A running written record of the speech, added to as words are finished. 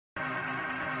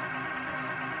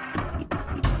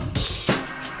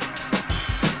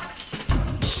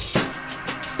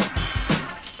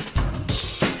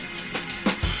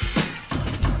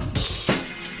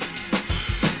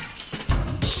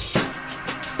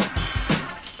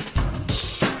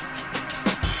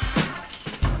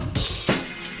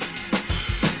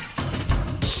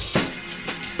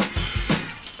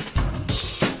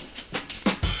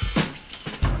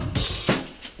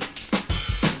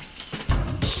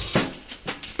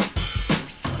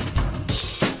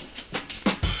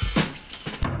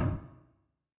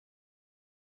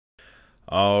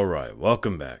All right,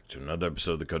 welcome back to another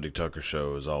episode of the Cody Tucker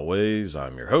Show. As always,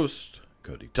 I'm your host,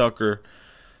 Cody Tucker.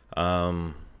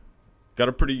 Got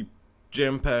a pretty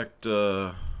jam-packed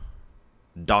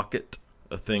docket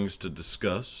of things to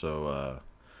discuss, so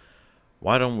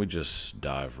why don't we just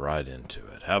dive right into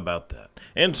it? How about that?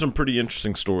 And some pretty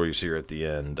interesting stories here at the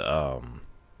end,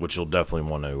 which you'll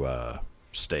definitely want to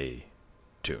stay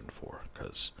tuned for,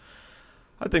 because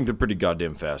I think they're pretty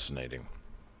goddamn fascinating.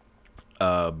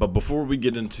 But before we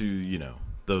get into,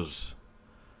 those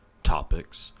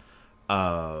topics,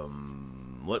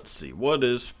 let's see, what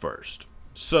is first?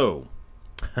 So,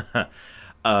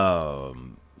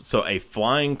 so a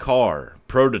flying car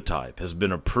prototype has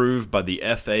been approved by the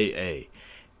FAA,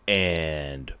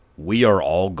 and we are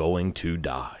all going to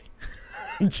die.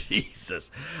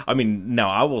 Jesus. I mean, now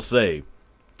I will say,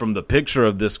 from the picture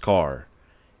of this car,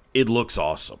 it looks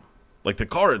awesome. Like, the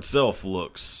car itself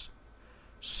looks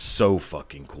so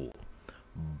fucking cool.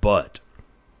 But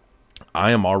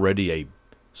I am already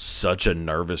such a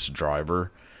nervous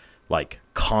driver, like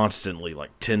constantly like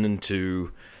tending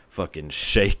to fucking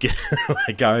shake it.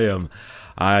 Like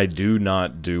I do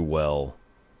not do well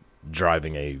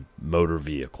driving a motor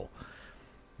vehicle.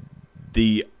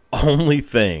 The only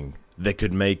thing that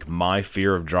could make my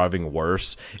fear of driving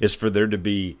worse is for there to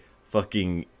be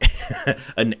fucking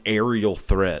an aerial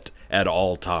threat at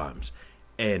all times.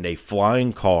 And a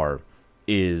flying car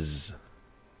is,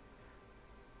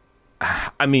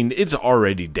 I mean, it's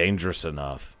already dangerous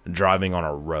enough driving on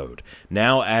a road.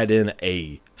 Now add in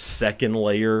a second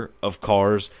layer of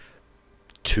cars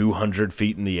 200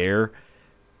 feet in the air.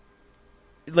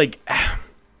 Like,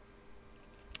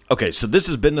 okay, so this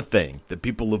has been a thing that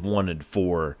people have wanted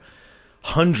for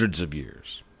hundreds of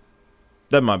years.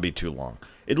 That might be too long.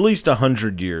 At least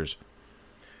 100 years,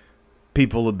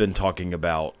 people have been talking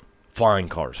about flying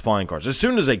cars. As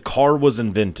soon as a car was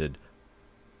invented,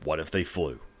 what if they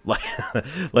flew?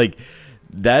 Like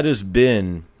that has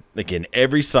been like in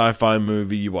every sci-fi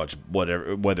movie you watch,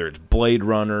 whether it's Blade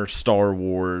Runner, Star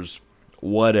Wars,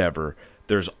 whatever.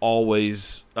 There's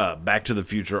always Back to the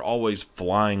Future, always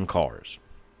flying cars.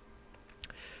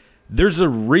 There's a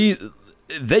reason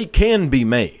they can be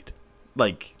made.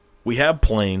 Like, we have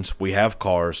planes, we have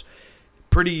cars.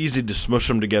 Pretty easy to smush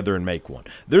them together and make one.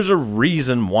 There's a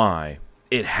reason why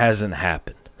it hasn't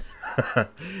happened.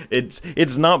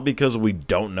 It's not because we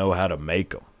don't know how to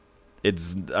make them.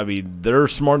 There are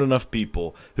smart enough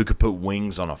people who could put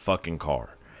wings on a fucking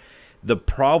car. The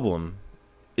problem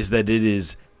is that it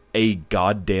is a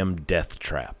goddamn death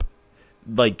trap.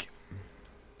 Like,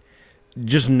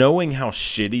 just knowing how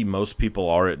shitty most people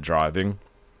are at driving,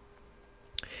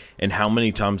 and how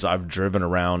many times I've driven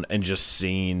around and just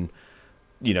seen,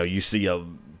 you see a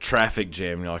traffic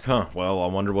jam, and you're like, well, I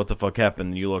wonder what the fuck happened.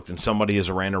 And you looked, and somebody has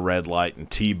ran a red light and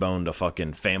T-boned a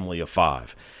fucking family of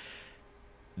 5.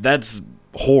 That's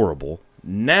horrible.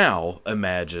 Now,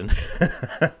 imagine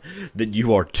that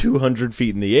you are 200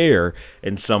 feet in the air,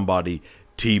 and somebody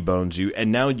T-bones you,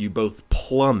 and now you both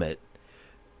plummet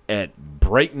at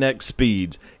breakneck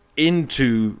speeds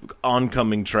into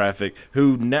oncoming traffic,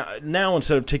 who now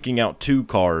instead of taking out 2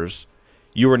 cars,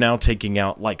 you are now taking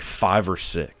out like 5 or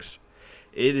 6.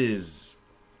 It is,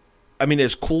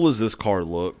 as cool as this car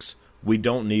looks, we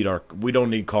don't need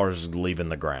cars leaving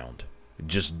the ground.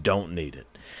 Just don't need it.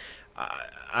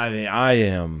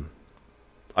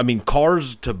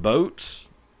 Cars to boats,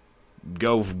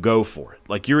 go for it.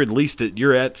 Like,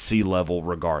 you're at sea level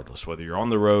regardless, whether you're on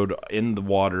the road, in the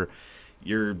water.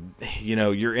 You're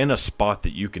in a spot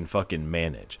that you can fucking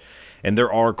manage. And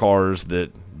there are cars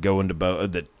that go into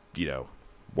boat that,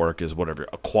 work as whatever,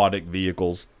 aquatic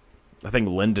vehicles. I think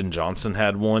Lyndon Johnson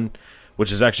had one,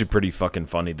 which is actually pretty fucking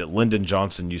funny, that Lyndon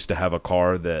Johnson used to have a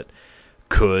car that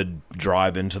could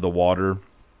drive into the water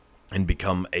and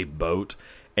become a boat.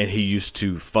 And he used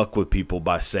to fuck with people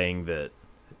by saying that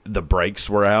the brakes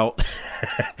were out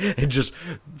and just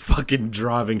fucking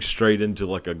driving straight into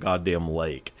like a goddamn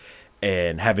lake.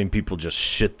 And having people just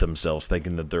shit themselves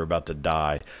thinking that they're about to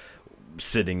die,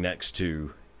 sitting next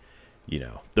to,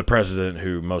 the president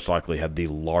who most likely had the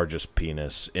largest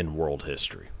penis in world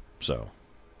history. So,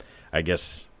 I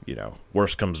guess,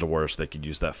 worst comes to worst, they could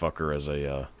use that fucker as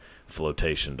a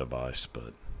flotation device.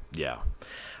 But, yeah,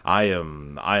 I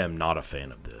am not a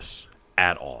fan of this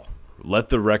at all. Let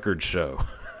the record show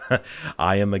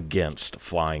I am against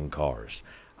flying cars.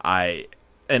 And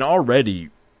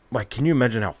already, like, can you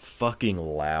imagine how fucking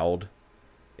loud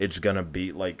it's gonna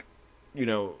be? Like,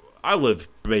 I live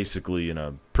basically in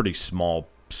a pretty small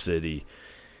city,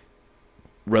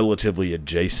 relatively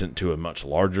adjacent to a much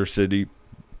larger city.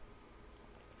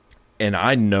 And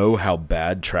I know how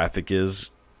bad traffic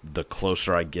is the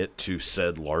closer I get to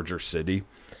said larger city,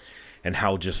 and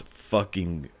how just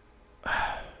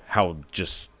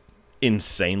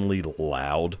insanely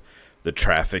loud the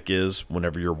traffic is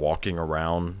whenever you're walking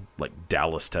around, like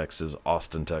Dallas, Texas,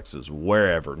 Austin, Texas,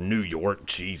 wherever, New York,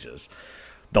 Jesus.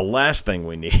 The last thing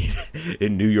we need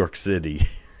in New York City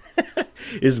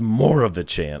is more of a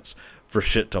chance for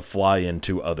shit to fly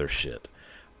into other shit.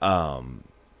 I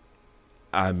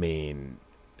mean,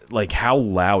 like how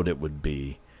loud it would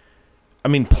be. I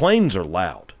mean, planes are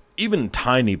loud. Even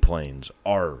tiny planes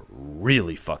are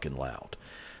really fucking loud.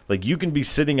 Like, you can be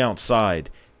sitting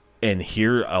outside and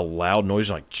hear a loud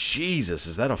noise like, Jesus,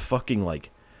 is that a fucking,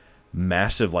 like,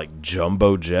 massive, like,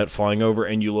 jumbo jet flying over?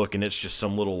 And you look and it's just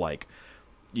some little, like,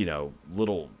 you know,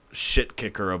 little shit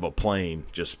kicker of a plane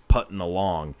just putting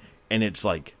along. And it's,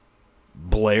 like,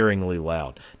 blaringly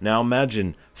loud. Now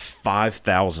imagine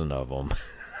 5,000 of them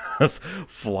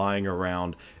flying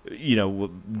around, you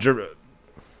know.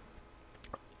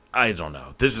 I don't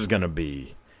know. This is going to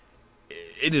be...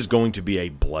 It is going to be a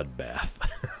bloodbath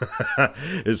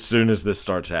as soon as this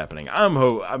starts happening. I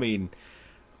mean,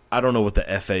 I don't know what the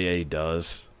FAA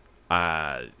does.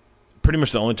 Pretty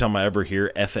much the only time I ever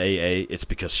hear FAA, it's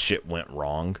because shit went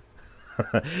wrong.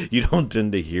 You don't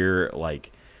tend to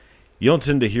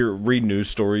read news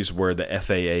stories where the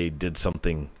FAA did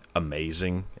something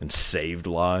amazing and saved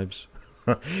lives.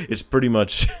 It's pretty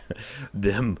much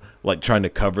them like trying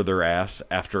to cover their ass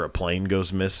after a plane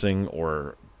goes missing,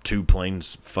 or two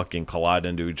planes fucking collide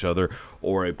into each other,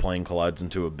 or a plane collides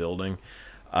into a building.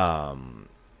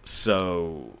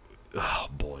 So, oh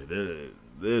boy,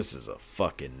 this is a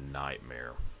fucking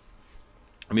nightmare.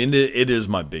 I mean, it is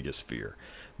my biggest fear.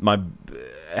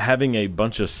 Having a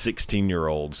bunch of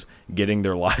 16-year-olds getting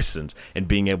their license and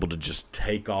being able to just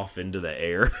take off into the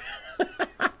air.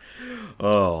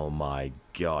 Oh my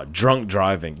God. Drunk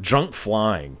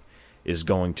flying is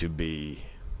going to be,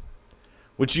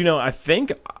 which, you know, I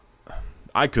think,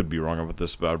 I could be wrong about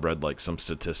this, but I've read like some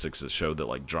statistics that show that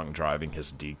like drunk driving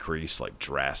has decreased like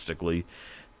drastically,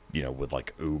 you know, with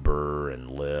like Uber and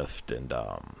Lyft and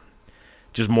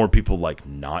just more people like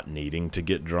not needing to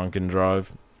get drunk and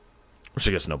drive, which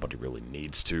I guess nobody really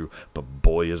needs to, but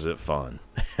boy is it fun.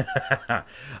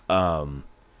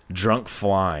 Drunk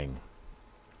flying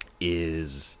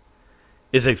is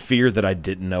a fear that I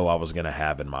didn't know I was going to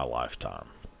have in my lifetime.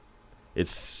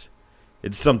 It's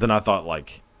something I thought,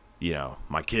 like, you know,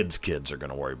 my kids are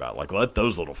going to worry about. Like, let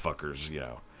those little fuckers, you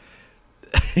know,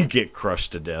 get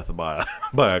crushed to death by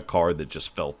a car that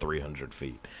just fell 300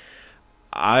 feet.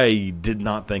 I did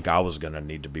not think I was going to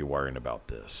need to be worrying about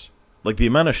this. Like, the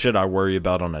amount of shit I worry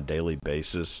about on a daily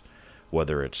basis,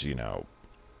 whether it's, you know,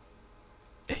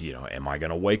 am I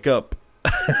going to wake up?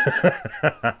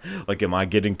 Like, am I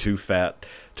getting too fat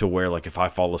to where, like, if I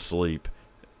fall asleep,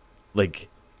 like,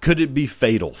 could it be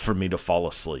fatal for me to fall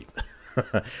asleep?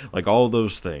 Like, all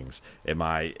those things.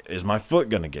 Is my foot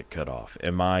going to get cut off?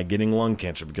 Am I getting lung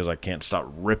cancer because I can't stop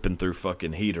ripping through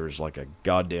fucking heaters like a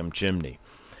goddamn chimney?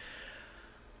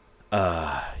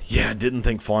 Yeah, I didn't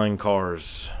think flying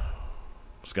cars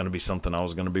was going to be something I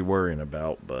was going to be worrying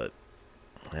about, but,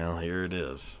 well, here it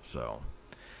is. So,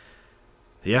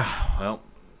 yeah, well,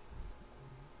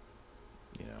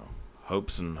 you know,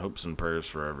 hopes and prayers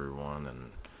for everyone,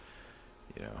 and,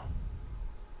 you know,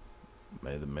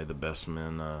 may the best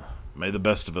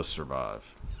of us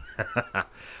survive. All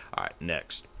right,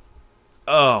 next.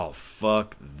 Oh,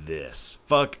 fuck this.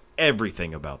 Fuck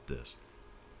everything about this.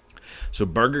 So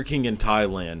Burger King in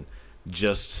Thailand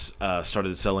just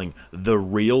started selling the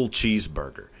real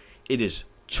cheeseburger. It is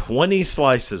 20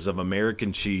 slices of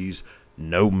American cheese,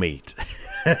 no meat.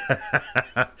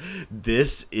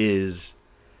 This is,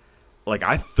 like,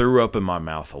 I threw up in my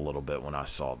mouth a little bit when I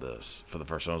saw this for the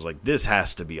first time. I was like, this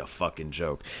has to be a fucking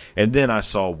joke. And then I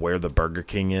saw where the Burger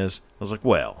King is. I was like,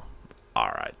 well, all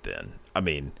right then. I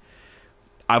mean,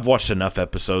 I've watched enough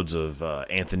episodes of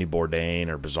Anthony Bourdain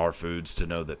or Bizarre Foods to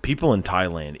know that people in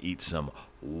Thailand eat some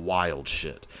wild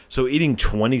shit. So eating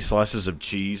 20 slices of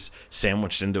cheese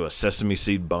sandwiched into a sesame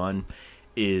seed bun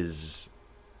is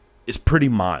pretty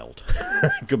mild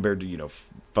compared to, you know,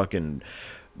 fucking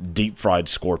deep fried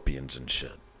scorpions and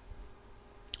shit.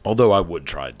 Although I would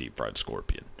try a deep fried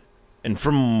scorpion. And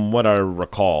from what I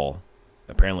recall,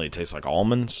 apparently it tastes like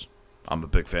almonds. I'm a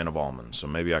big fan of almonds, so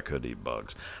maybe I could eat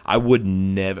bugs. I would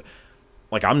never,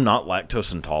 like, I'm not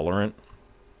lactose intolerant,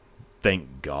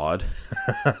 thank God.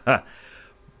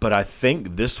 But I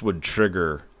think this would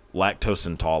trigger lactose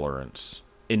intolerance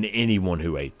in anyone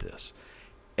who ate this.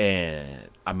 And,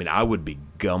 I mean, I would be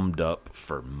gummed up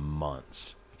for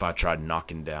months if I tried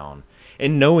knocking down.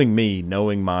 And knowing me,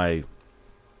 knowing my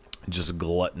just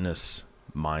gluttonous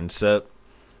mindset.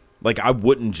 Like, I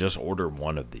wouldn't just order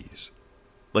one of these.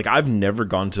 Like, I've never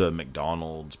gone to a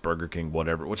McDonald's, Burger King,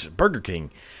 whatever. Which Burger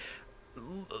King,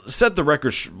 we'll set the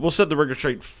record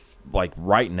straight. Like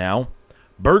right now,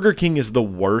 Burger King is the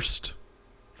worst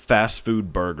fast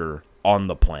food burger on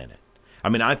the planet. I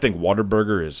mean, I think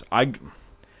Whataburger is. I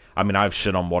mean, I've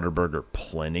shit on Whataburger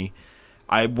plenty.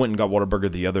 I went and got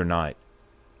Whataburger the other night.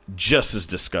 Just as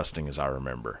disgusting as I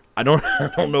remember. I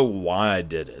don't know why I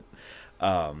did it.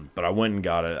 But I went and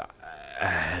got it.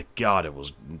 God, it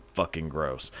was fucking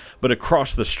gross. But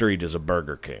across the street is a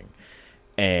Burger King.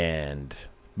 And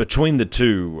between the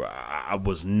two, I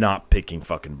was not picking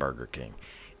fucking Burger King.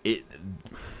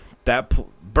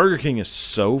 Burger King is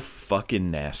so fucking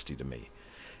nasty to me.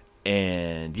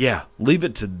 And yeah, leave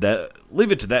it to that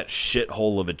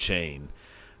shithole of a chain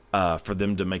for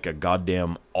them to make a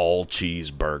goddamn all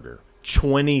cheese burger.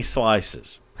 20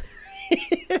 slices.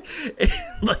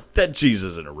 Like, that cheese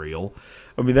isn't real.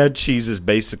 I mean, that cheese is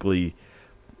basically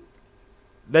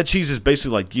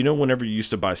like, you know, whenever you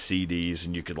used to buy CDs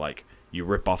and you could, like, you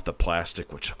rip off the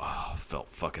plastic, which felt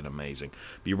fucking amazing.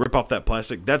 But you rip off that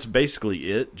plastic, that's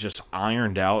basically it, just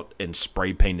ironed out and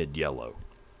spray painted yellow.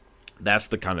 That's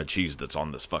the kind of cheese that's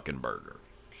on this fucking burger.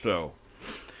 So,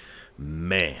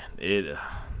 man,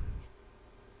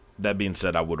 that being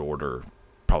said, I would order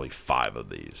probably 5 of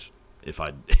these. If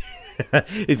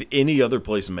any other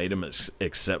place made them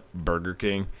except Burger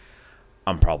King,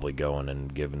 I'm probably going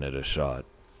and giving it a shot.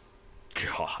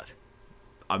 God.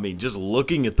 I mean, just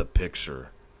looking at the picture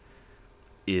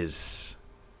is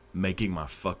making my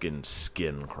fucking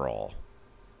skin crawl.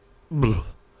 Blah.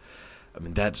 I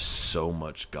mean, that's so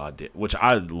much goddamn... Which,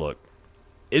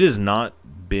 it has not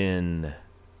been...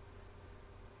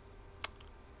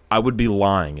 I would be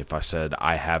lying if I said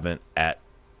I haven't, at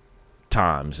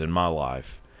times in my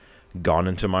life, gone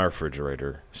into my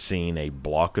refrigerator, seen a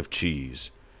block of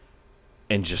cheese,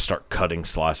 and just start cutting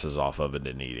slices off of it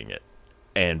and eating it.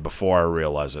 And before I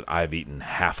realize it, I've eaten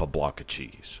half a block of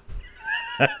cheese.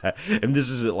 And this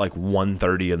is at like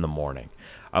 1:30 in the morning.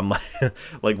 I'm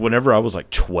like, whenever I was like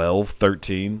 12,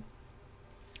 13,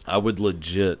 I would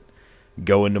legit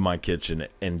go into my kitchen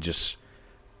and just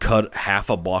cut half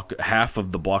of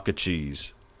the block of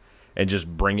cheese and just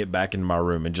bring it back into my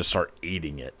room and just start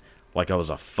eating it like I was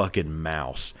a fucking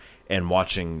mouse, and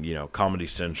watching, you know, Comedy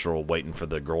Central, waiting for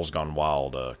the Girls Gone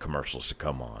Wild commercials to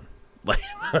come on.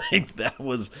 Like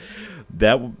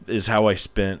that is how I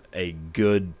spent a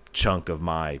good chunk of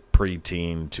my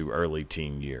preteen to early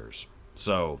teen years.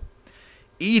 So,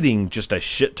 eating just a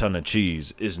shit ton of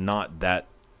cheese is not that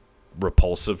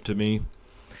repulsive to me.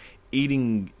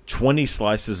 Eating 20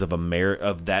 slices of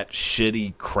that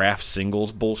shitty Kraft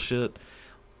Singles bullshit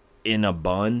in a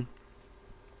bun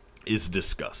is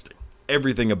disgusting.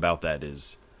 Everything about that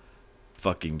is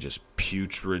fucking just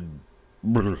putrid.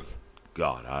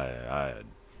 God,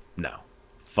 no.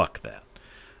 Fuck that.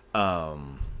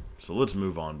 So let's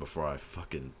move on before I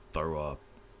fucking throw up,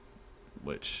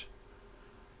 which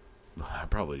I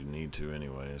probably need to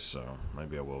anyway, so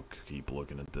maybe I will keep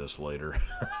looking at this later.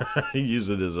 Use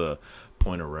it as a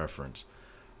point of reference.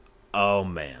 Oh,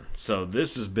 man. So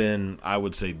this has been, I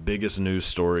would say, biggest news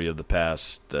story of the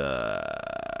past,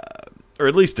 or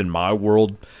at least in my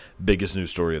world, biggest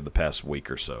news story of the past week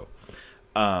or so.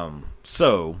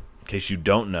 So, in case you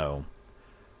don't know,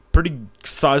 pretty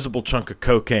sizable chunk of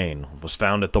cocaine was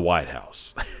found at the White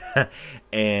House.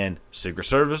 And Secret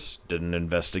Service did an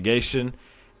investigation.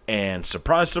 And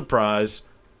surprise, surprise,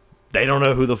 they don't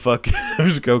know who the fuck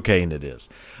whose cocaine it is.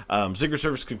 Secret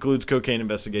Service concludes cocaine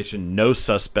investigation. No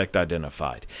suspect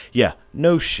identified. Yeah,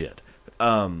 no shit.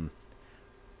 I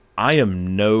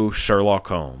am no Sherlock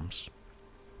Holmes.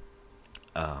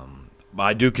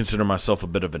 I do consider myself a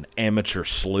bit of an amateur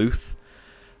sleuth.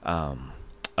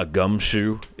 A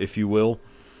gumshoe, if you will.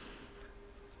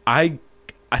 I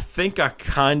think I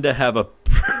kind of have a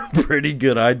pretty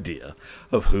good idea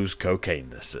of whose cocaine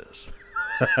this is.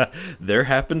 There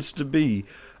happens to be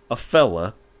a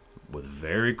fella with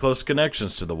very close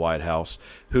connections to the White House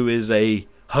who is a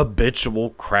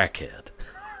habitual crackhead.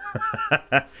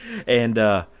 And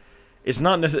it's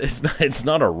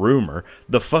not a rumor.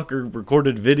 The fucker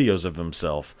recorded videos of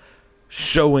himself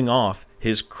showing off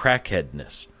his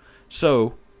crackheadness.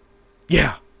 So,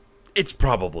 yeah, it's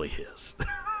probably his.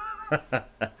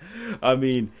 I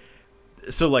mean,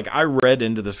 so like I read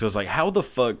into this because like how the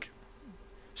fuck.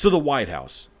 So the White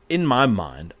House, in my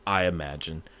mind, I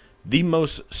imagine the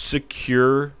most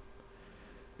secure,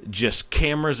 just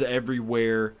cameras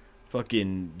everywhere.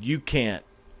 Fucking, you can't.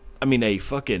 I mean, a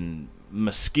fucking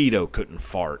mosquito couldn't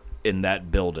fart in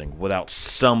that building without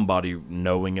somebody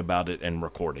knowing about it and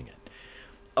recording it.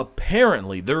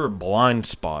 Apparently, there are blind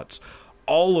spots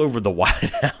all over the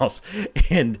White House,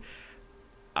 and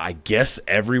I guess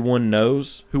everyone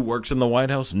knows who works in the White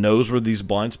House knows where these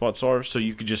blind spots are, so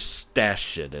you could just stash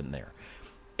shit in there.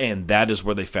 And that is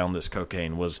where they found this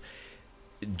cocaine, was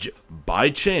by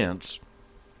chance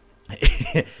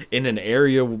in an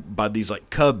area by these like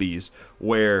cubbies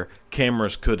where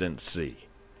cameras couldn't see.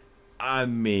 I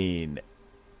mean,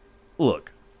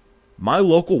 look, my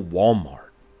local Walmart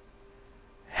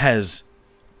has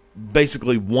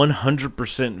basically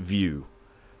 100% view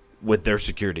with their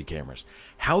security cameras.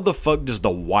 How the fuck does the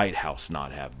White House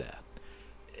not have that?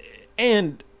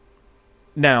 And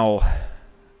now,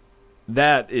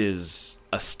 that is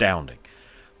astounding.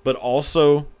 But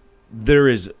also, there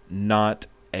is not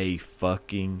a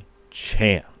fucking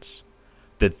chance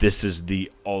that this is the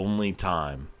only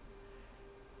time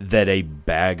that a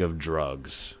bag of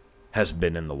drugs has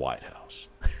been in the White House.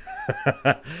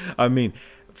 I mean,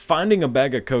 finding a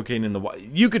bag of cocaine in the White House,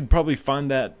 you could probably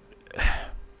find that.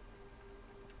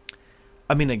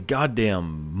 I mean, a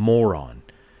goddamn moron.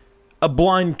 A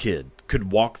blind kid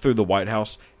could walk through the White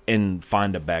House and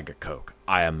find a bag of coke,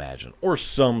 I imagine, or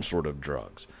some sort of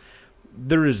drugs.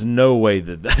 There is no way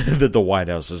that that the White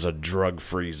House is a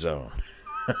drug-free zone.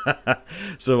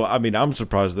 So, I mean, I'm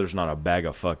surprised there's not a bag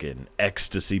of fucking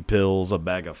ecstasy pills, a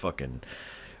bag of fucking,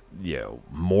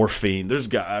 morphine. There's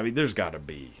got to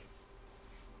be.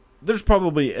 There's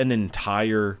probably an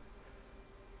entire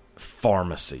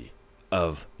pharmacy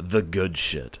of the good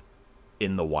shit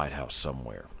in the White House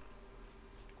somewhere.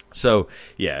 So,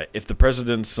 yeah, if the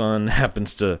president's son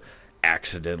happens to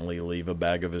accidentally leave a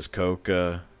bag of his coke,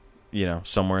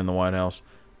 somewhere in the White House,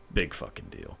 big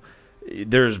fucking deal.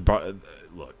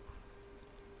 Look,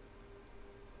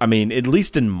 I mean, at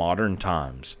least in modern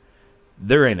times,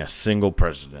 there ain't a single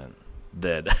president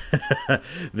that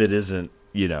that isn't,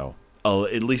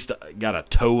 at least got a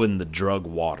toe in the drug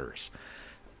waters.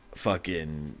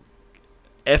 Fucking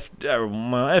I don't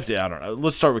know.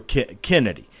 Let's start with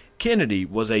Kennedy. Kennedy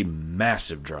was a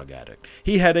massive drug addict.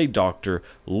 He had a doctor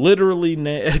literally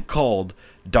called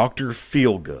Dr.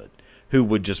 Feelgood, who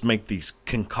would just make these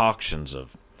concoctions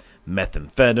of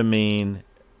methamphetamine,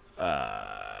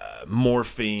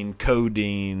 morphine,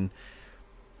 codeine,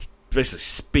 basically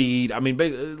speed. I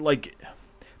mean, like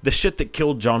the shit that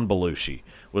killed John Belushi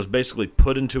was basically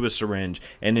put into a syringe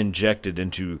and injected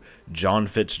into John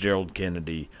Fitzgerald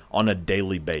Kennedy on a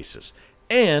daily basis.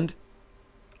 And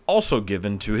also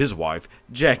given to his wife,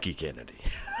 Jackie Kennedy.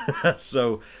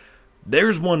 So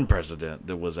there's one president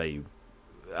that was there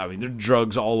are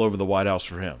drugs all over the White House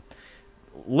for him.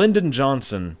 Lyndon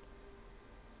Johnson,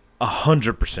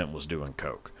 100% was doing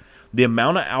coke. The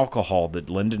amount of alcohol that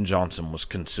Lyndon Johnson was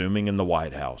consuming in the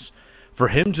White House, for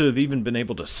him to have even been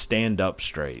able to stand up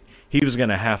straight, he was going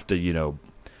to have to,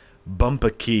 bump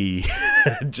a key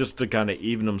just to kind of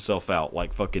even himself out,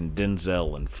 like fucking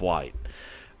Denzel in Flight.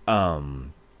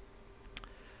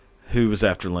 Who was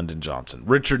after Lyndon Johnson?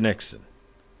 Richard Nixon.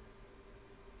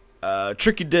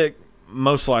 Tricky Dick,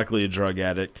 most likely a drug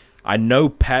addict. I know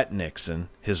Pat Nixon,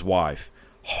 his wife,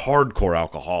 hardcore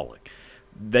alcoholic.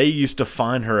 They used to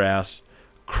find her ass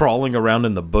crawling around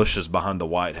in the bushes behind the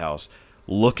White House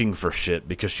looking for shit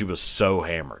because she was so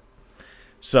hammered.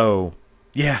 So,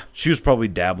 yeah, she was probably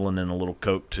dabbling in a little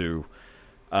coke too.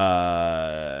 Who's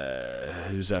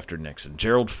after Nixon?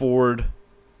 Gerald Ford?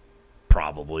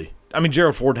 Probably. I mean,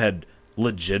 Gerald Ford had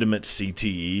legitimate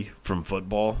CTE from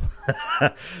football.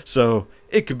 So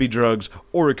it could be drugs,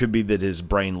 or it could be that his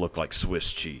brain looked like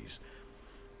Swiss cheese.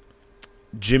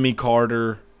 Jimmy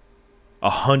Carter,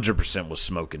 100% was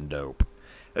smoking dope.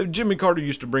 Jimmy Carter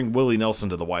used to bring Willie Nelson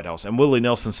to the White House, and Willie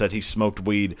Nelson said he smoked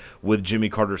weed with Jimmy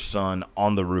Carter's son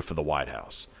on the roof of the White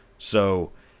House.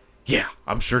 So, yeah,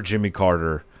 I'm sure Jimmy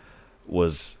Carter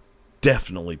was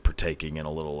definitely partaking in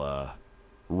a little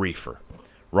reefer.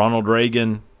 Ronald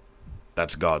Reagan,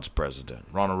 that's God's president.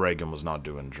 Ronald Reagan was not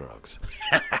doing drugs.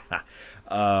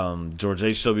 George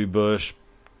H.W. Bush,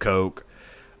 coke.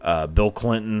 Bill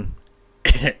Clinton,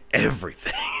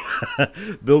 everything.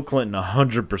 Bill Clinton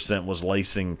 100% was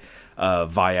lacing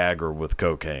Viagra with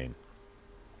cocaine.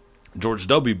 George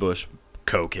W. Bush,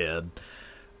 cokehead.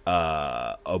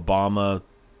 Obama,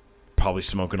 probably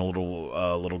smoking a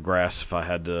little grass, if I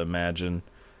had to imagine.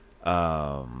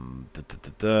 Donald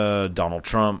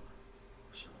Trump,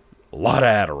 a lot of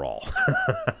Adderall.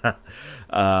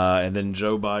 And then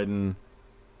Joe Biden,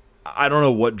 I don't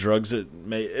know what drugs I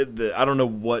don't know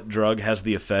what drug has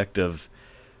the effect of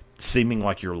seeming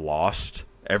like you're lost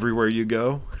everywhere you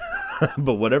go.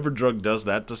 But whatever drug does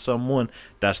that to someone,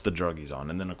 that's the drug he's on.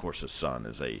 And then, of course, his son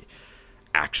is a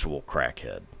actual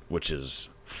crackhead, which is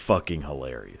fucking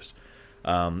hilarious.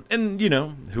 And, you know,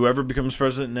 whoever becomes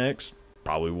president next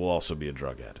probably will also be a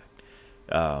drug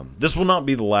addict. This will not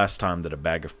be the last time that a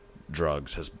bag of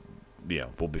drugs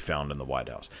will be found in the White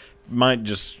House.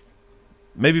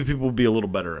 Maybe people will be a little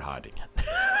better at hiding it.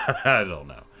 I don't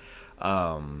know.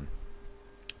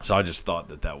 So I just thought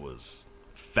that was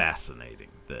fascinating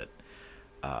that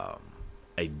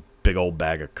a big old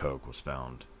bag of coke was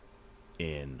found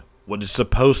in what is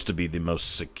supposed to be the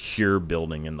most secure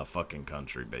building in the fucking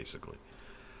country, basically.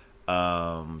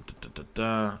 Okay,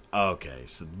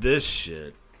 so this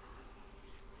shit,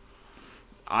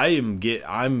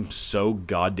 I'm so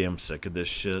goddamn sick of this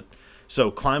shit. So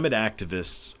climate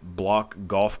activists block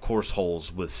golf course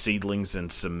holes with seedlings and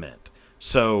cement.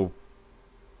 So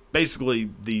basically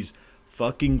these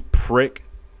fucking prick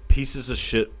pieces of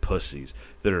shit pussies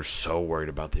that are so worried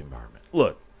about the environment.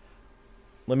 Look,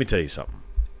 let me tell you something.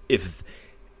 If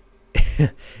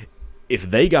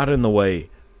they got in the way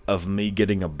of me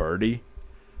getting a birdie,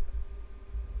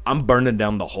 I'm burning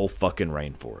down the whole fucking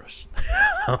rainforest.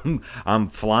 I'm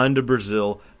flying to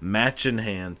Brazil, match in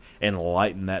hand, and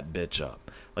lighting that bitch up.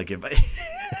 Like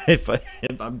if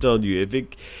I'm telling you,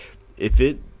 if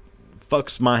it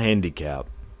fucks my handicap,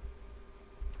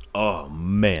 oh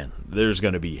man, there's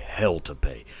gonna be hell to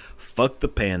pay. Fuck the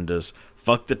pandas,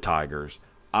 fuck the tigers.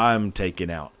 I'm taking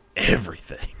out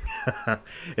everything.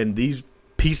 And these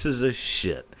pieces of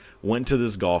shit went to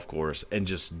this golf course and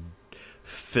just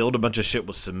filled a bunch of shit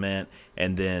with cement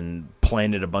and then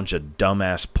planted a bunch of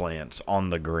dumbass plants on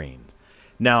the green.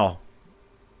 Now,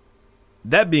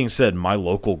 that being said, my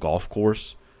local golf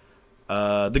course,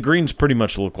 the greens pretty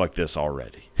much look like this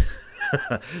already.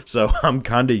 So I'm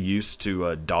kind of used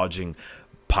to dodging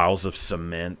piles of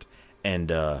cement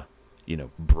and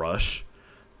brush.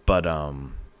 But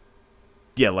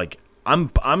yeah, like I'm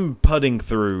putting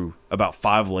through about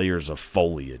 5 layers of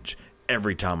foliage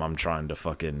every time I'm trying to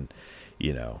fucking,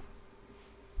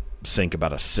 sink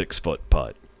about a 6-foot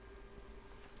putt.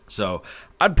 So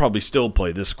I'd probably still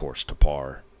play this course to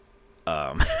par,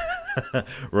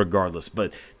 regardless.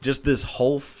 But just this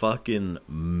whole fucking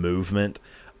movement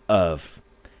of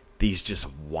these just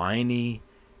whiny,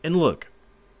 and look,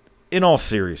 in all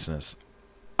seriousness,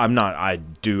 I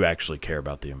do actually care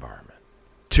about the environment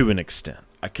to an extent.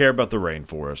 I care about the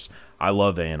rainforest. I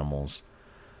love animals.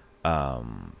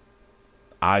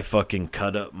 I fucking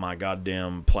cut up my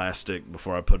goddamn plastic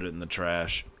before I put it in the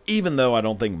trash. Even though I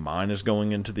don't think mine is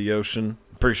going into the ocean.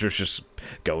 I'm pretty sure it's just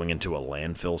going into a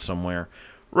landfill somewhere.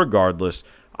 Regardless,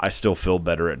 I still feel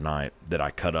better at night that I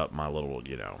cut up my little,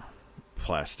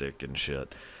 plastic and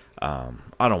shit. I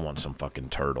don't want some fucking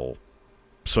turtle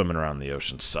swimming around the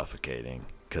ocean suffocating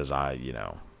because I,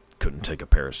 couldn't take a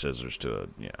pair of scissors to a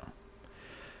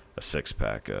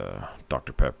 6-pack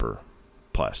Dr. Pepper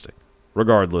plastic.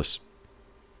 Regardless,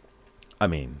 I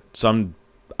mean,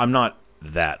 I'm not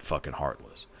that fucking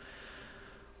heartless.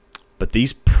 But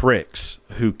these pricks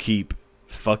who keep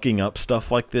fucking up stuff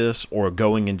like this or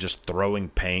going and just throwing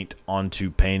paint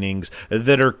onto paintings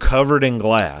that are covered in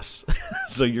glass.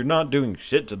 So you're not doing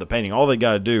shit to the painting. All they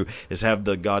got to do is have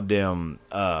the goddamn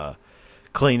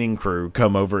cleaning crew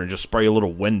come over and just spray a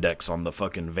little Windex on the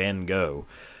fucking Van Gogh.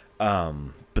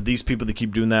 But these people that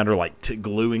keep doing that are like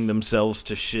gluing themselves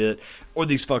to shit. Or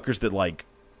these fuckers that like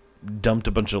dumped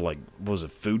a bunch of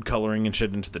food coloring and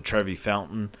shit into the Trevi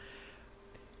Fountain.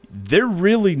 They're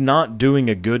really not doing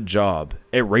a good job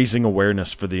at raising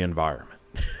awareness for the environment.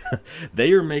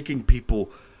 They are making people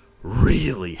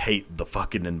really hate the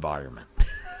fucking environment.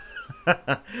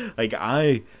 Like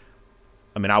I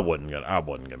wasn't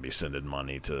gonna be sending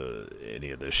money to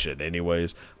any of this shit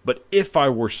anyways. But if I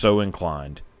were so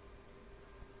inclined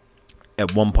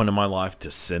at one point in my life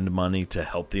to send money to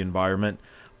help the environment,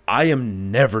 I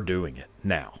am never doing it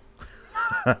now.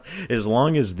 As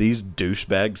long as these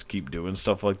douchebags keep doing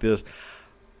stuff like this,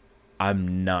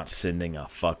 I'm not sending a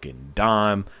fucking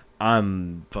dime.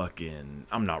 I'm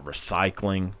not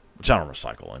recycling, which I don't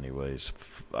recycle anyways.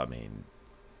 I mean,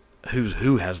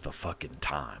 who has the fucking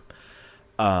time?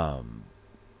 I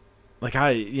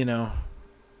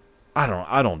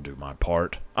don't do my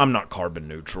part. I'm not carbon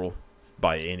neutral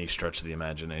by any stretch of the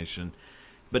imagination.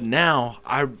 But now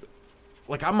I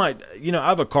might, I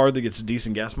have a car that gets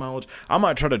decent gas mileage. I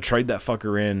might try to trade that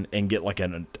fucker in and get like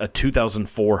a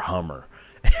 2004 Hummer.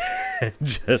 And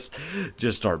just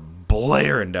start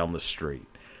blaring down the street.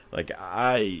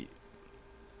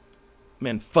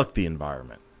 Fuck the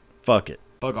environment. Fuck it.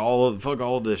 Fuck all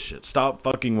of this shit. Stop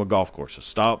fucking with golf courses.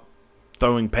 Stop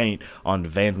throwing paint on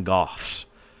Van Goghs.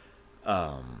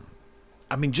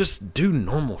 I mean, just do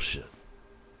normal shit.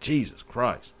 Jesus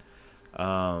Christ.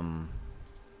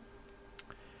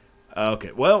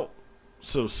 Okay, well,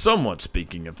 so somewhat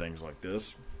speaking of things like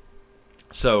this.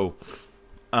 So,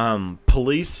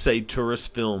 police say tourists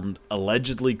filmed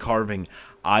allegedly carving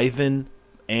Ivan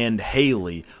and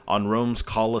Haley on Rome's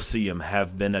Colosseum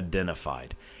have been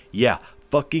identified. Yeah,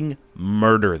 fucking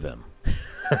murder them.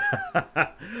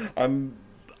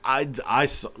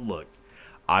 Look,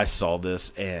 I saw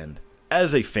this, and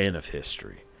as a fan of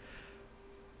history,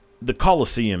 the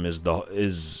Colosseum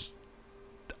is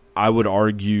I would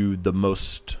argue the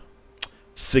most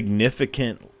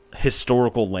significant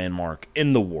historical landmark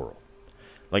in the world.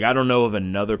 Like, I don't know of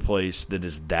another place that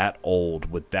is that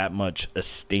old with that much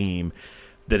esteem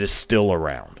that is still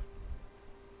around.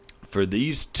 For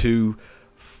these two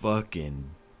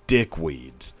fucking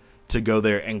dickweeds to go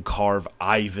there and carve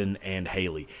Ivan and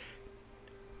Haley,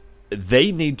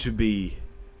 they need to be...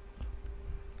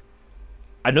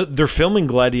 I know they're filming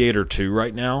Gladiator 2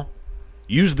 right now.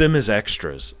 Use them as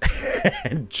extras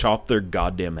and chop their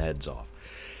goddamn heads off.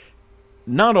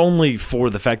 Not only for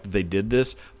the fact that they did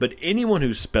this, but anyone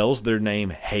who spells their name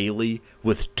Haley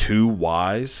with 2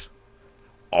 Y's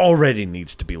already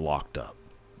needs to be locked up.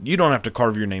 You don't have to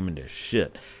carve your name into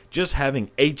shit. Just having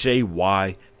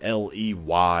Hayley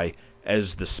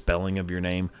as the spelling of your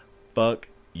name, fuck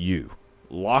you.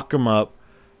 Lock them up.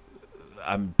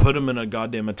 Put them in a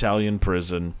goddamn Italian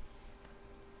prison.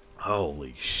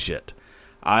 Holy shit.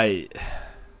 And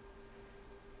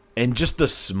just the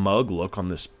smug look on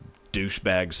this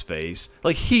douchebag's face.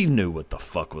 Like, he knew what the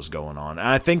fuck was going on. And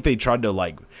I think they tried to,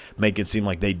 like, make it seem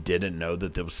like they didn't know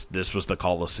that this was the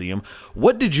Colosseum.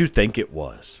 What did you think it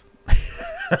was?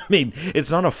 I mean,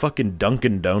 it's not a fucking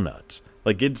Dunkin' Donuts.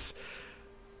 Like, it's...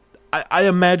 I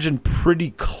imagine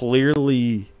pretty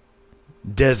clearly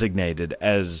designated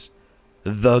as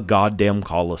the goddamn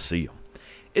Colosseum.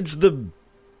 It's the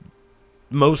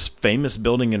most famous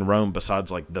building in Rome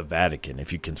besides, like, the Vatican,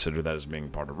 if you consider that as being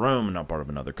part of Rome and not part of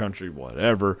another country,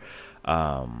 whatever.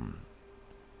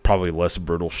 Probably less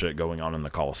brutal shit going on in the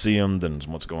Colosseum than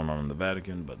what's going on in the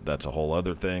Vatican, but that's a whole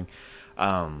other thing.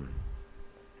 I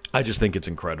just think it's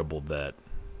incredible that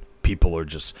people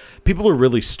are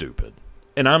really stupid.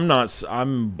 And I'm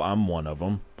one of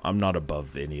them. I'm not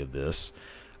above any of this.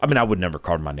 I mean, I would never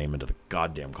carve my name into the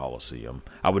goddamn Colosseum.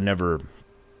 I would never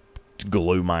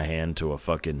glue my hand to a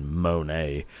fucking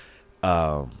Monet.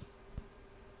 But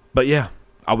yeah,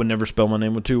 I would never spell my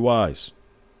name with 2 Y's.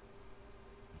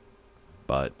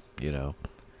 But,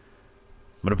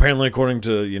 But apparently, according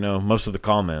to, most of the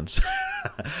comments,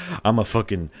 I'm a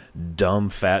fucking dumb,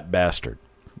 fat bastard.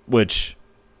 Which,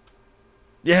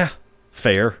 yeah,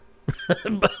 fair.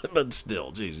 but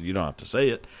still, geez, you don't have to say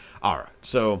it. All right,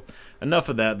 so enough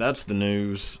of that. That's the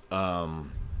news.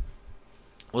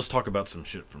 Let's talk about some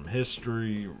shit from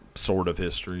history, sort of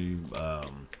history.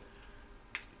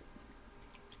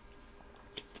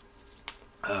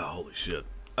 Holy shit.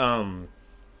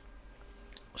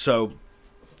 So,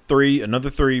 another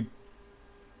three,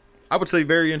 I would say,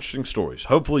 very interesting stories.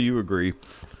 Hopefully you agree.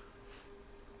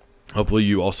 Hopefully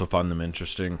you also find them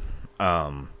interesting.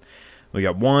 We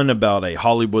got one about a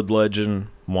Hollywood legend,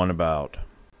 one about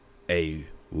a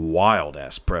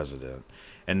wild-ass president,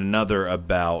 and another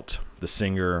about the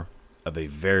singer of a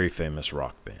very famous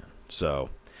rock band. So,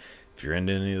 if you're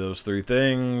into any of those 3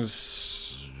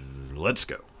 things, let's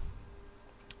go.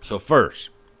 So first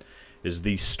is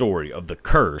the story of the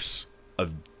curse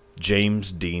of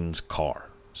James Dean's car.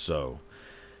 So,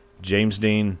 James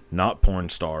Dean, not porn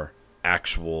star,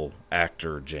 actual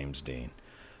actor James Dean.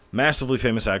 Massively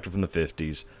famous actor from the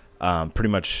 50s. Pretty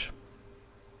much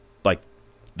like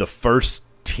the first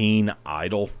teen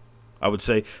idol, I would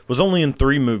say. Was only in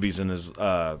 3 movies in his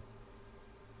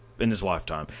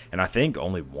lifetime. And I think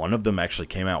only one of them actually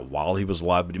came out while he was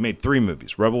alive. But he made 3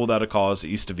 movies. Rebel Without a Cause,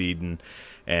 East of Eden,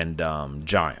 and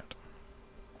Giant.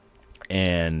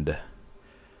 And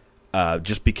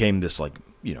just became this, like,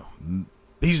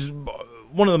 he's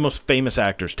one of the most famous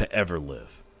actors to ever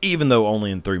live. Even though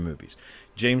only in 3 movies.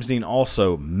 James Dean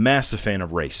also massive fan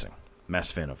of racing.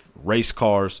 Massive fan of race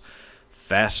cars.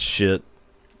 Fast shit.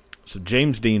 So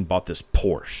James Dean bought this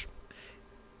Porsche.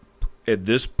 And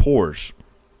this Porsche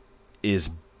is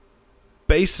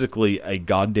basically a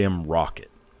goddamn rocket.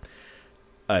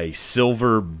 A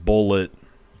silver bullet.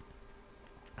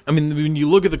 I mean, when you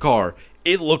look at the car,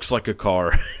 it looks like a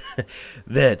car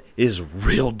that is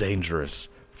real dangerous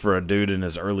for a dude in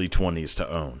his early 20s to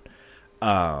own.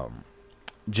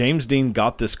 James Dean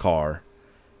got this car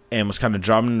and was kind of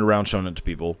driving it around, showing it to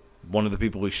people. One of the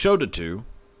people he showed it to,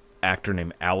 actor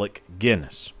named Alec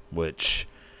Guinness, which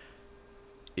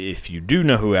if you do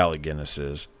know who Alec Guinness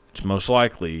is, it's most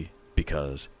likely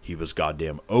because he was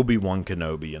goddamn Obi-Wan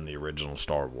Kenobi in the original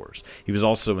Star Wars. He was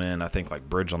also in, I think, like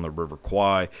Bridge on the River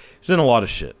Kwai. He's in a lot of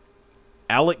shit.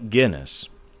 Alec Guinness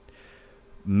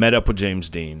met up with James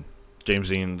Dean. James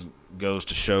Dean goes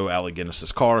to show Alec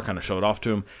Guinness's car, kind of show it off to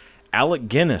him. Alec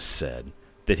Guinness said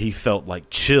that he felt like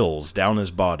chills down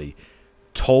his body,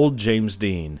 told James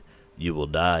Dean, "You will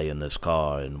die in this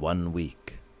car in 1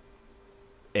 week."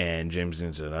 And James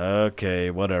Dean said, "Okay,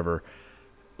 whatever."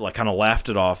 Like, kind of laughed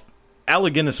it off.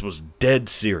 Alec Guinness was dead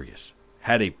serious.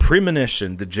 Had a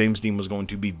premonition that James Dean was going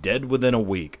to be dead within a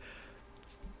week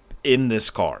in this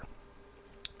car.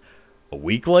 A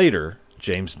week later,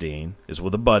 James Dean is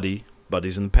with a buddy.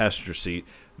 Buddy's in the passenger seat.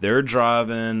 They're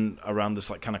driving around this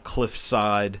like kind of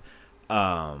cliffside,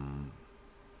 and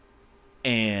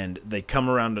they come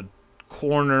around a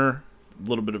corner, a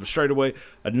little bit of a straightaway.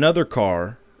 Another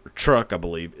car, or truck, I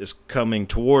believe, is coming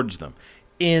towards them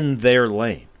in their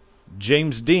lane.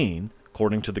 James Dean,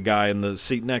 according to the guy in the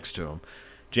seat next to him,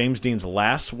 James Dean's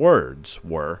last words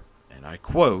were, and I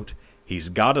quote, "He's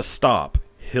got to stop.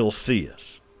 He'll see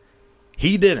us."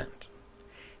 He didn't.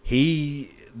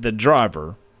 The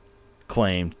driver,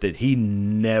 claimed that he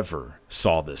never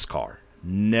saw this car.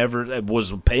 Never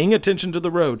was paying attention to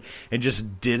the road and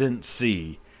just didn't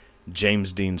see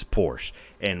James Dean's Porsche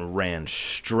and ran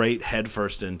straight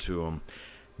headfirst into him.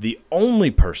 The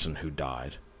only person who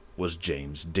died was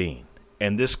James Dean.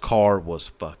 And this car was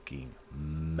fucking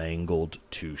mangled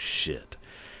to shit.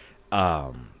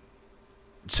 So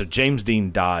James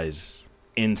Dean dies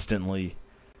instantly.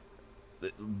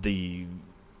 The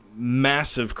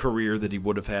massive career that he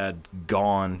would have had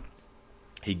gone.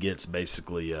 He gets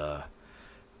basically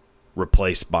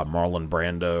replaced by Marlon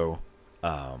Brando.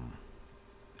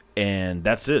 And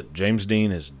that's it. James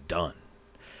Dean is done.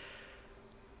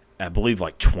 I believe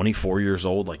like 24 years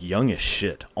old, like young as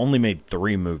shit. Only made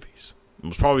 3 movies. It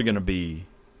was probably going to be,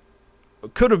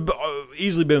 could have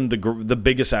easily been the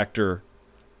biggest actor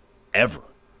ever.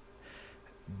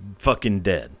 Fucking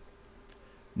dead.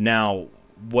 Now,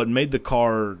 what made the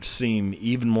car seem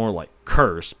even more like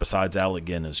cursed, besides Alec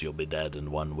Guinness, "You'll be dead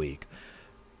in 1 week,"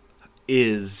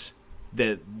 is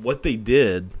that what they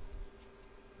did.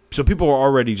 So people were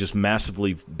already just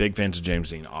massively big fans of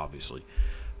James Dean, obviously,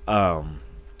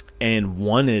 and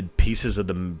wanted pieces of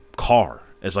the car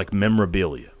as like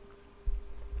memorabilia.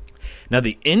 Now,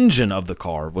 the engine of the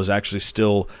car was actually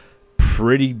still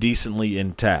pretty decently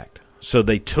intact. So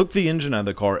they took the engine out of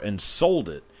the car and sold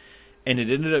it, and it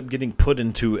ended up getting put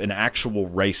into an actual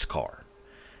race car.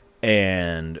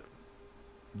 And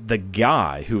the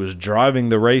guy who was driving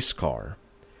the race car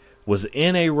was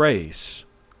in a race,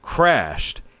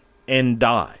 crashed, and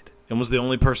died, and was the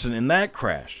only person in that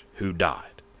crash who died.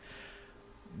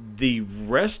 The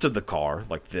rest of the car,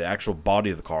 like the actual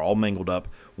body of the car, all mangled up,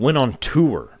 went on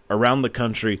tour around the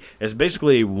country as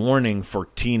basically a warning for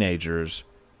teenagers,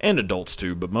 and adults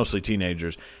too, but mostly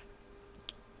teenagers,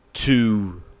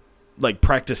 to like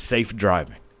practice safe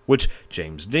driving. Which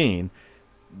James Dean,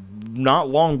 not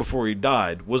long before he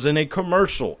died, was in a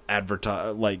commercial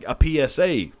like a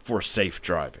PSA for safe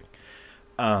driving.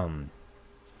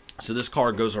 So this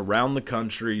car goes around the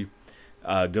country,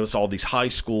 goes to all these high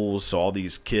schools, so all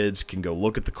these kids can go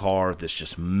look at the car, this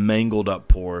just mangled up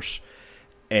Porsche,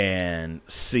 and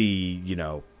see, you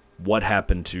know, what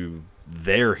happened to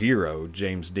their hero,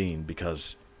 James Dean,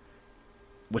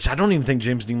 which I don't even think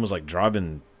James Dean was like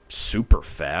driving super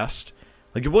fast.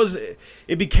 Like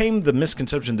it became the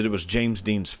misconception that it was James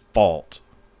Dean's fault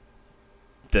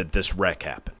that this wreck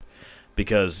happened.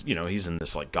 Because, you know, he's in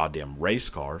this like goddamn race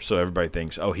car, so everybody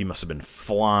thinks, oh, he must have been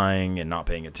flying and not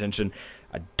paying attention.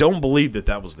 I don't believe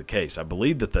that was the case. I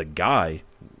believe that the guy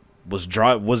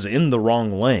was in the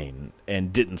wrong lane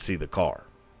and didn't see the car.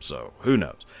 So, who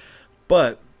knows?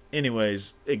 But,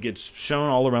 anyways, it gets shown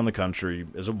all around the country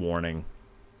as a warning.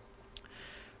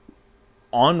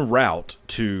 En route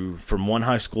from one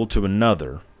high school to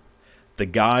another, the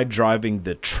guy driving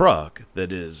the truck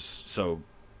so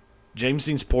James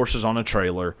Dean's Porsche is on a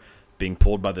trailer being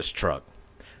pulled by this truck.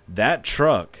 That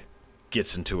truck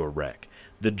gets into a wreck.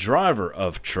 The driver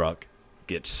of truck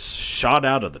gets shot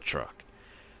out of the truck.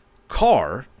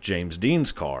 Car, James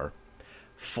Dean's car,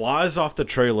 flies off the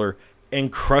trailer and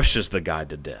crushes the guy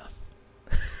to death.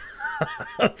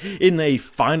 In a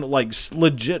final, like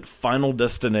legit Final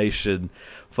Destination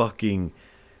fucking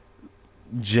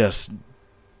just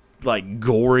like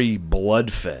gory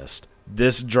bloodfest.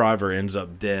 This driver ends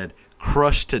up dead,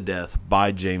 crushed to death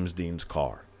by James Dean's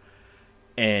car.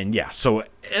 And yeah, so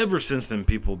ever since then,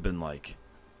 people have been like,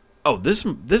 oh, this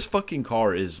fucking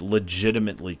car is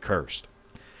legitimately cursed.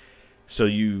 So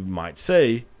you might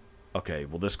say, okay,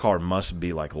 well, this car must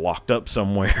be like locked up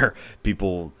somewhere.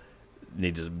 People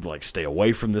need to like stay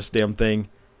away from this damn thing.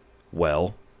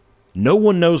 Well, no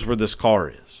one knows where this car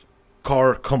is.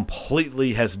 Car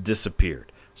completely has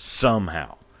disappeared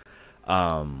somehow.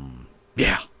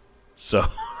 Yeah. So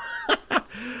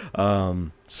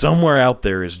somewhere out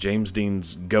there is James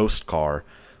Dean's ghost car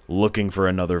looking for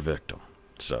another victim.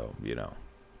 So,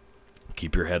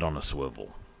 keep your head on a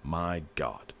swivel. My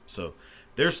God. So,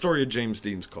 their story of James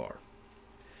Dean's car.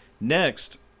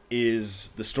 Next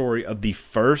is the story of the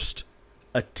first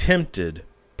attempted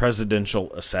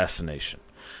presidential assassination.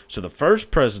 So, the first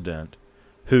president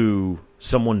who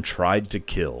someone tried to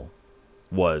kill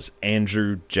was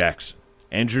Andrew Jackson.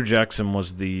 Andrew Jackson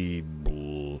was the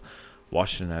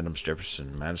Washington, Adams,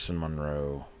 Jefferson, Madison,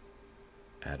 Monroe,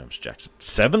 Adams, Jackson.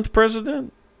 Seventh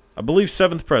president? I believe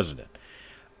seventh president.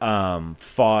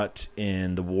 Fought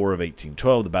in the War of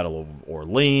 1812, the Battle of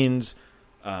Orleans.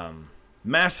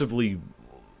 Massively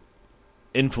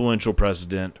influential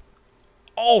president.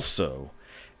 Also,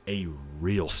 a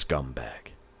real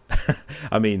scumbag.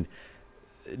 I mean,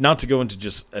 not to go into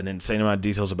just an insane amount of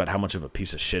details about how much of a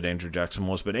piece of shit Andrew Jackson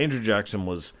was, but Andrew Jackson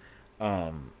was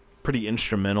pretty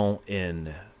instrumental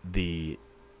in the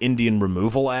Indian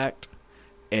Removal Act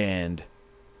and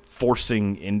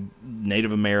forcing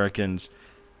Native Americans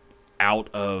out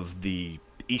of the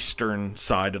eastern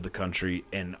side of the country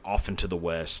and off into the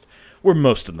west, where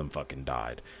most of them fucking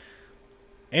died.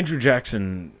 Andrew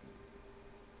Jackson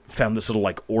found this little,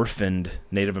 like, orphaned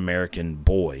Native American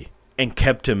boy and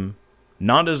kept him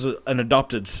not as an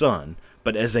adopted son,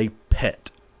 but as a pet.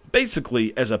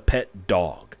 Basically, as a pet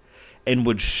dog. And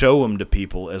would show him to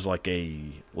people as like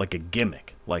a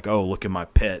gimmick. Like, oh, look at my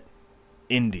pet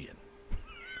Indian.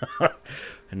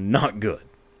 Not good.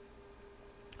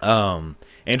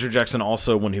 Andrew Jackson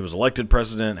also, when he was elected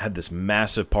president, had this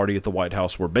massive party at the White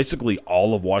House where basically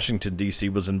all of Washington, D.C.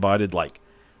 was invited. Like,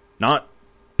 not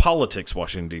politics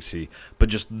Washington, D.C., but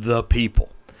just the people.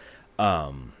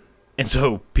 And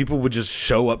so people would just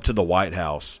show up to the White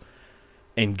House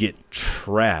and get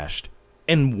trashed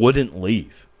and wouldn't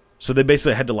leave. So they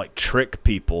basically had to, like, trick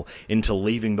people into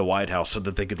leaving the White House so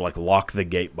that they could, like, lock the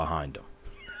gate behind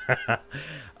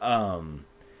them.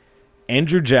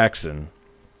 Andrew Jackson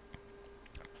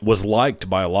was liked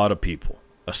by a lot of people,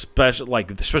 especially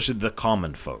the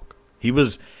common folk. He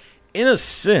was, in a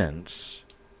sense,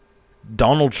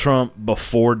 Donald Trump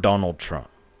before Donald Trump.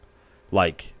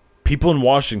 Like, people in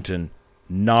Washington,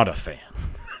 not a fan.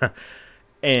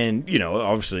 And,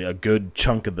 obviously a good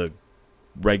chunk of the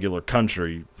regular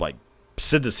country, like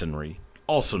citizenry,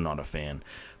 also not a fan.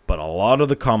 But a lot of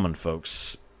the common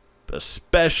folks,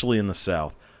 especially in the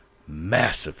South,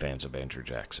 massive fans of Andrew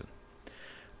Jackson.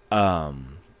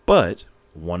 But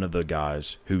one of the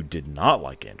guys who did not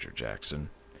like Andrew Jackson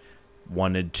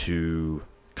wanted to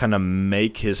kind of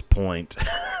make his point.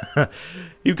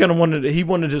 He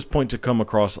wanted his point to come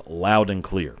across loud and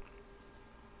clear.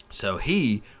 So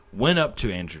he went up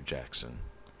to Andrew Jackson,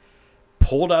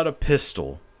 pulled out a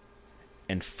pistol,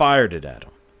 and fired it at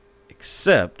him.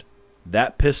 Except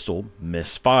that pistol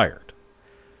misfired.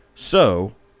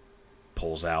 So,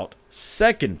 pulls out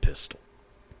second pistol,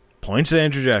 points at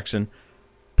Andrew Jackson,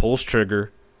 pulls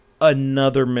trigger,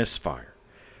 another misfire.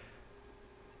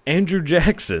 Andrew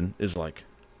Jackson is like,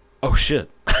 oh shit,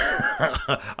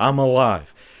 I'm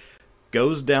alive.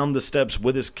 Goes down the steps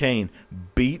with his cane,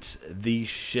 beats the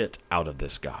shit out of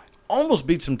this guy. Almost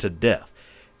beats him to death.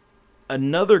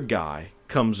 Another guy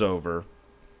comes over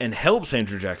and helps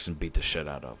Andrew Jackson beat the shit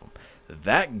out of him.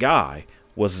 That guy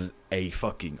was a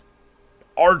fucking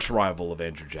arch rival of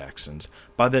Andrew Jackson's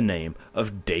by the name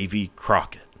of Davy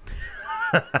Crockett.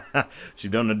 So you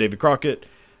don't know Davy Crockett?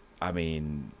 I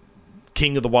mean,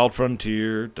 King of the Wild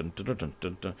Frontier. Dun, dun, dun,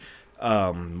 dun, dun.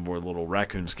 Wore a little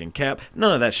raccoon skin cap.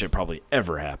 None of that shit probably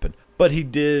ever happened. But he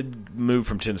did move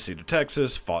from Tennessee to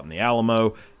Texas, fought in the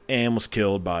Alamo, and was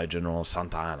killed by General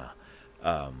Santa Anna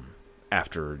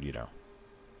after,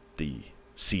 the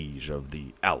siege of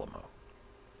the Alamo.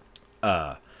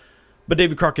 But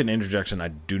Davy Crockett and Andrew Jackson, I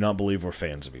do not believe were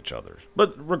fans of each other.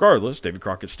 But regardless, Davy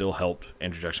Crockett still helped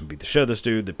Andrew Jackson beat the shit out of this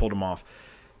dude. They pulled him off.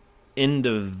 End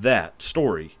of that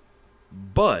story.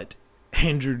 But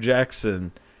Andrew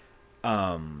Jackson...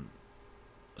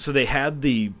 so they had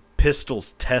the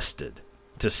pistols tested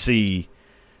to see,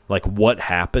 like, what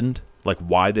happened, like,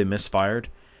 why they misfired.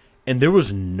 And there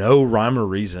was no rhyme or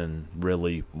reason,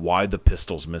 really, why the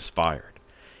pistols misfired.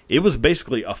 It was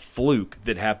basically a fluke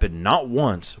that happened not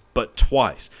once, but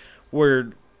twice.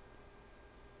 Where,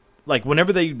 like,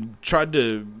 whenever they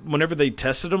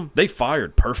tested them, they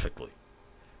fired perfectly.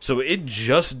 So it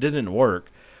just didn't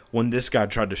work when this guy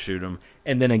tried to shoot him,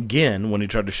 and then again when he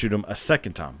tried to shoot him a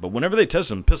second time. But whenever they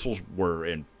tested him, pistols were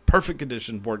in perfect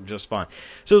condition, worked just fine.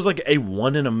 So it was like a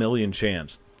 1 in a million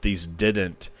chance these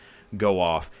didn't go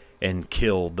off and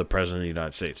kill the President of the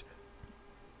United States.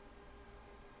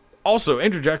 Also,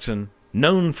 Andrew Jackson,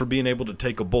 known for being able to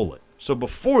take a bullet. So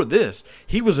before this,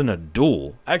 he was in a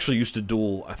duel. Actually used to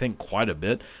duel, I think, quite a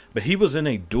bit. But he was in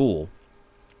a duel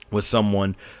with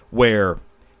someone where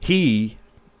he,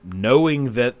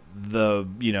 knowing that the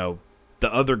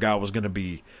other guy was going to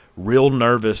be real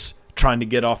nervous trying to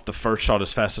get off the first shot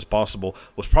as fast as possible,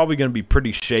 was probably going to be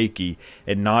pretty shaky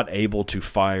and not able to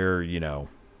fire,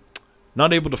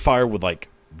 not able to fire with like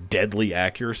deadly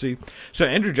accuracy. So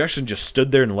Andrew Jackson just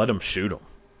stood there and let him shoot him.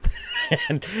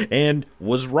 and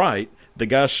was right. The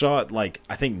guy shot, like,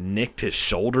 I think nicked his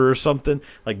shoulder or something,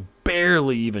 like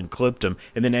barely even clipped him.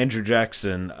 And then Andrew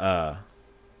Jackson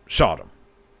shot him.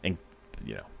 And,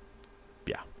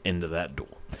 into that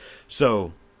duel.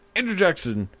 So Andrew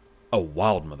Jackson, a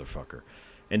wild motherfucker.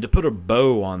 And to put a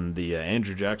bow on the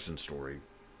Andrew Jackson story,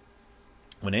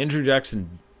 when Andrew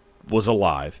Jackson was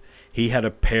alive, he had a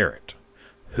parrot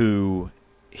who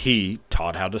he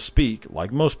taught how to speak,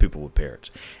 like most people with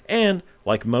parrots. And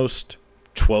like most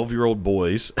 12-year-old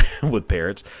boys with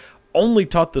parrots, only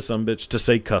taught the sumbitch to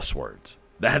say cuss words.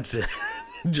 That's it.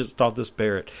 Just taught this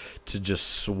parrot to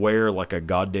just swear like a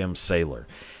goddamn sailor.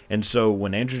 And so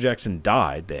when Andrew Jackson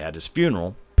died, they had his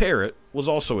funeral. Parrot was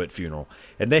also at funeral.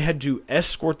 And they had to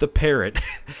escort the parrot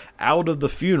out of the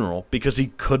funeral because he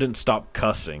couldn't stop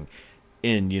cussing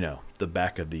in, the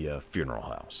back of the funeral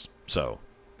house. So,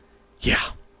 yeah,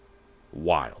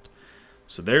 wild.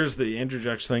 So there's the Andrew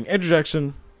Jackson thing. Andrew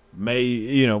Jackson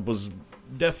was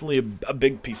definitely a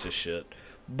big piece of shit,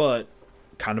 but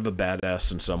kind of a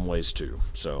badass in some ways too.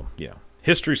 So, yeah,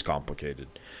 history's complicated.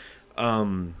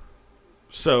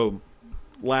 So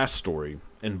last story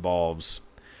involves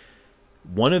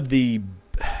one of the,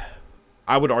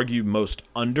 I would argue, most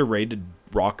underrated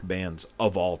rock bands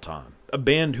of all time. A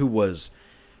band who was,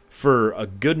 for a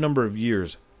good number of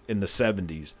years in the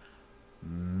 70s,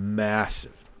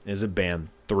 massive, is a band,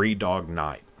 Three Dog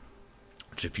Night.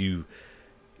 Which, if you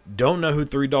don't know who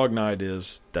Three Dog Night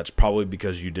is, that's probably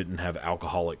because you didn't have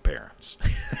alcoholic parents.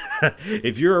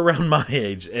 If you're around my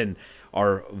age and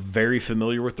are very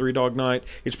familiar with Three Dog Night,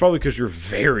 it's probably because you're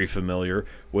very familiar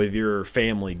with your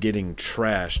family getting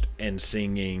trashed and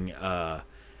singing,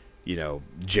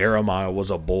 Jeremiah Was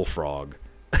a Bullfrog,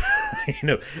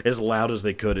 as loud as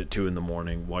they could at 2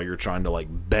 a.m. while you're trying to like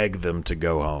beg them to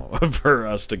go home, for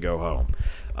us to go home.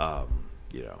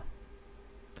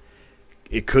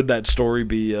 Could that story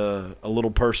be a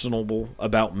little personable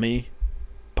about me?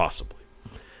 Possibly.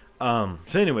 So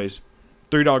anyways,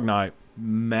 Three Dog Night,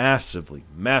 massively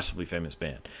famous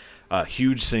band.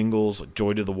 Huge singles like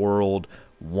Joy to the World,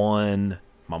 One,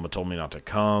 Mama Told Me Not to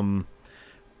Come,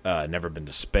 Never Been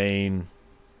to Spain,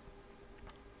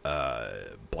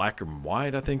 Black and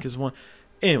White, I think, is one.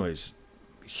 Anyways,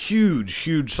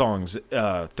 huge songs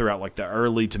throughout like the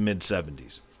early to mid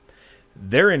 70s.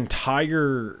 Their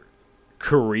entire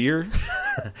career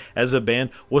as a band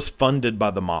was funded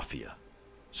by the Mafia.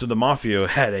 So the Mafia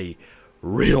had a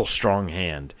real strong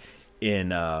hand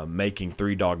in making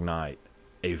Three Dog Night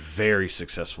a very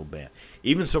successful band.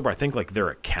 Even so, I think like their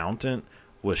accountant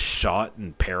was shot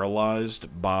and paralyzed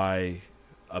by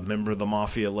a member of the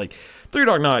Mafia. Like, Three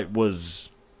Dog Night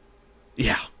was,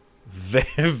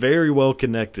 very, very well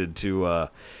connected to,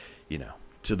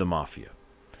 to the Mafia.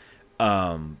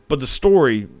 But the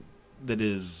story that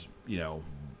is,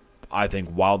 I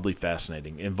think wildly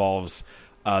fascinating involves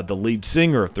the lead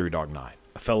singer of Three Dog Night,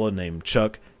 a fellow named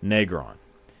Chuck Negron,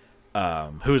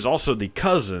 who is also the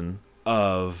cousin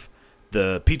of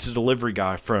the pizza delivery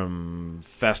guy from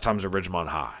Fast Times at Ridgemont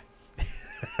High.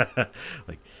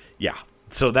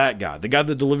 So that guy, the guy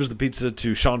that delivers the pizza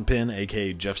to Sean Penn,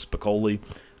 a.k.a. Jeff Spicoli,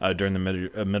 during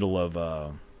the middle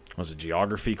of,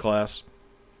 geography class.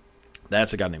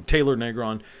 That's a guy named Taylor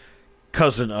Negron,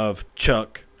 cousin of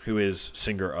Chuck, who is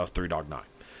singer of Three Dog Night.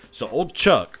 So old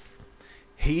Chuck,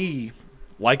 he,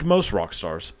 like most rock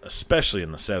stars, especially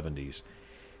in the 70s,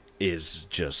 is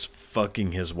just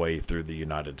fucking his way through the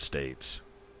United States.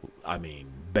 I mean,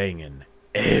 banging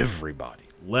everybody,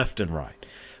 left and right.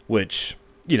 Which,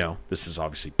 this is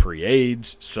obviously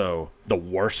pre-AIDS, so the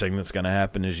worst thing that's going to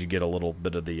happen is you get a little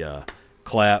bit of the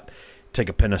clap, take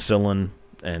a penicillin,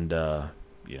 and,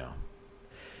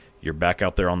 you're back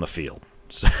out there on the field.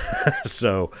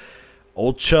 So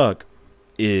old Chuck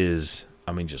is,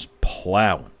 just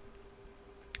plowing.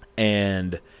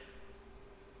 And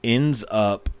ends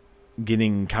up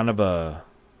getting kind of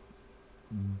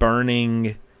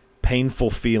burning,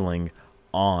 painful feeling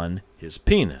on his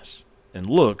penis. And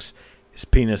looks, his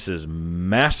penis is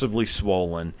massively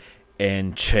swollen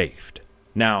and chafed.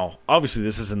 Now, obviously,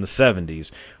 this is in the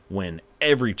 70s when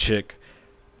every chick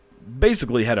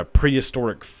basically had a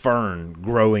prehistoric fern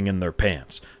growing in their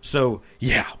pants. So,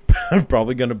 yeah,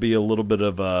 probably going to be a little bit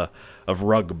of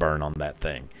rug burn on that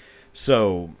thing.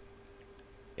 So,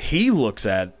 he looks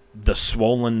at the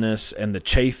swollenness and the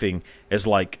chafing as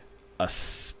like a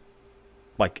sign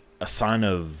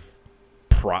of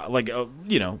pride. Like,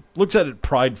 looks at it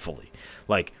pridefully.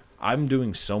 Like, I'm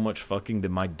doing so much fucking that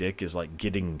my dick is like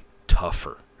getting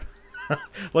tougher.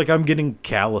 Like, I'm getting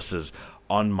calluses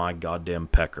on my goddamn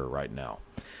pecker right now.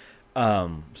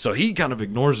 So he kind of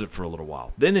ignores it for a little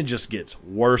while. Then it just gets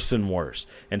worse and worse,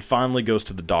 and finally goes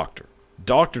to the doctor.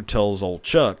 Doctor tells old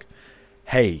Chuck,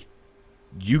 hey,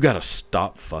 you got to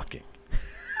stop fucking.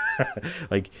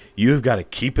 Like, you have got to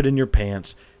keep it in your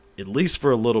pants, at least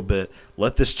for a little bit.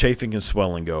 Let this chafing and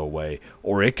swelling go away,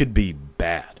 or it could be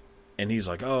bad. And he's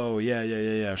like, oh,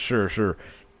 yeah, sure.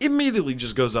 Immediately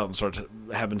just goes out and starts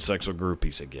having sex with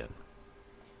groupies again.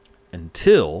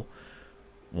 Until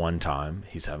one time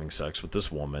he's having sex with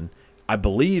this woman, I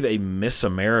believe a Miss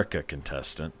America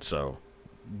contestant, so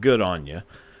good on you,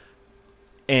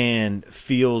 and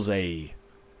feels a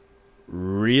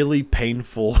really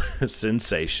painful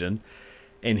sensation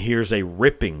and hears a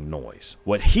ripping noise,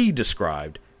 what he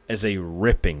described as a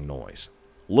ripping noise.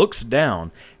 Looks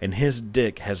down, and his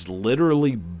dick has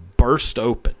literally burst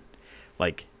open,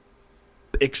 like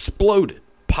exploded,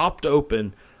 popped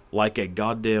open like a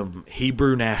goddamn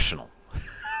Hebrew national.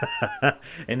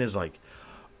 And is like,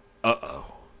 uh-oh,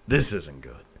 this isn't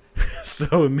good.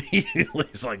 So immediately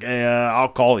he's like, hey, I'll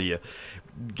call you.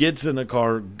 Gets in a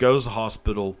car, goes to the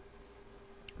hospital.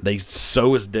 They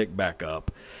sew his dick back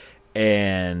up.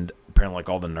 And apparently, like,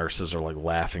 all the nurses are like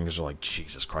laughing because they're like,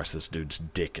 Jesus Christ, this dude's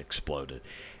dick exploded.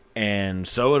 And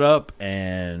sew it up,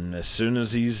 and as soon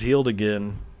as he's healed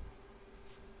again,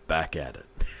 back at it.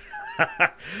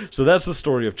 So that's the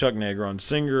story of Chuck Negron,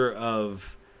 singer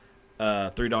of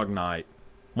Three Dog Night,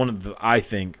 one of the, I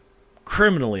think,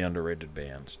 criminally underrated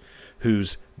bands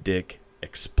whose dick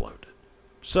exploded.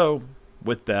 So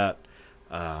with that,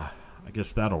 I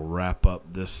guess that'll wrap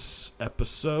up this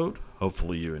episode.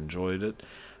 Hopefully you enjoyed it.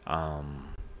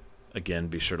 Again,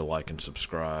 be sure to like and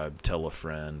subscribe, tell a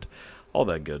friend, all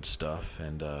that good stuff.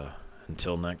 And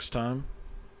until next time,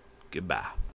 goodbye.